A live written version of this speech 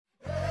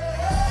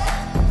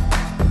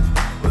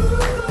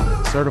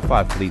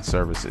Certified Fleet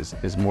Services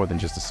is more than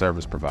just a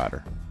service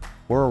provider.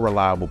 We're a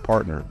reliable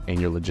partner in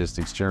your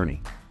logistics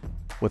journey.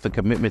 With a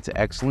commitment to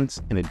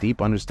excellence and a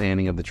deep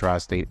understanding of the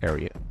tri-state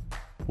area,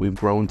 we've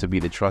grown to be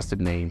the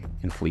trusted name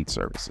in fleet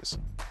services.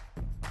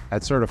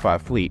 At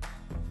Certified Fleet,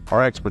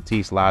 our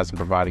expertise lies in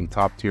providing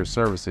top-tier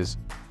services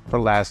for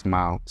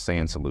last-mile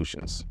sand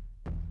solutions.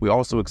 We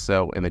also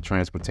excel in the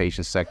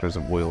transportation sectors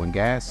of oil and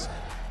gas,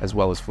 as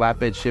well as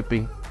flatbed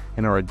shipping,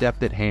 and are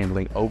adept at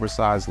handling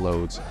oversized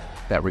loads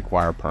that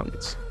require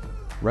permits.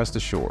 Rest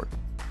assured,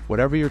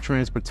 whatever your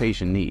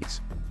transportation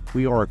needs,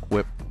 we are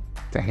equipped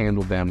to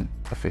handle them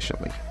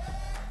efficiently.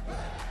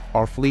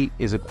 Our fleet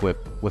is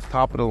equipped with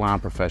top-of-the-line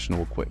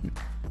professional equipment,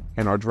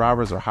 and our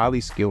drivers are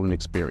highly skilled and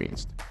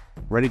experienced,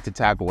 ready to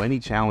tackle any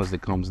challenge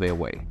that comes their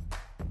way.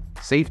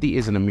 Safety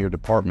isn't a mere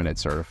department at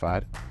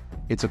Certified,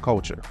 it's a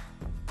culture.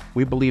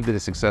 We believe that a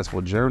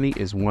successful journey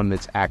is one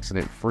that's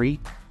accident-free,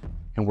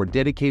 and we're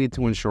dedicated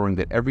to ensuring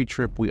that every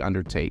trip we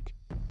undertake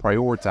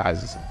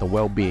prioritizes the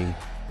well-being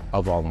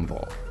of all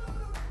involved.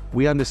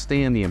 We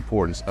understand the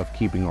importance of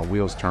keeping our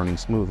wheels turning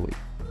smoothly.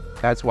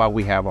 That's why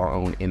we have our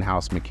own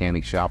in-house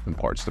mechanic shop and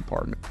parts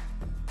department.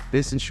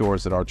 This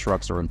ensures that our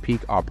trucks are in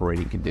peak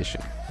operating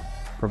condition,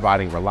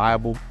 providing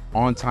reliable,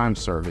 on-time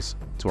service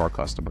to our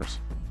customers.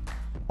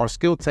 Our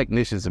skilled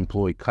technicians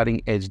employ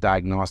cutting-edge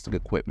diagnostic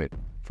equipment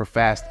for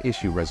fast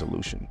issue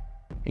resolution,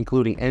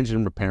 including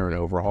engine repair and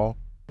overhaul,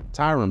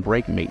 tire and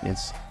brake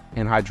maintenance,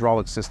 and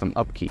hydraulic system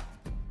upkeep.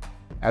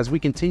 As we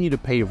continue to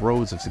pave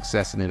roads of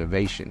success and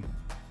innovation,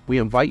 we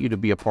invite you to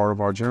be a part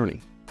of our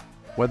journey.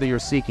 Whether you're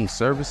seeking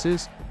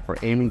services or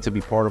aiming to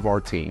be part of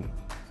our team,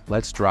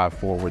 let's drive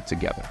forward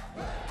together.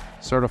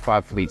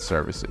 Certified Fleet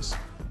Services,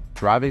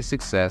 driving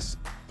success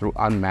through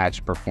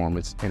unmatched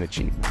performance and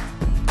achievement.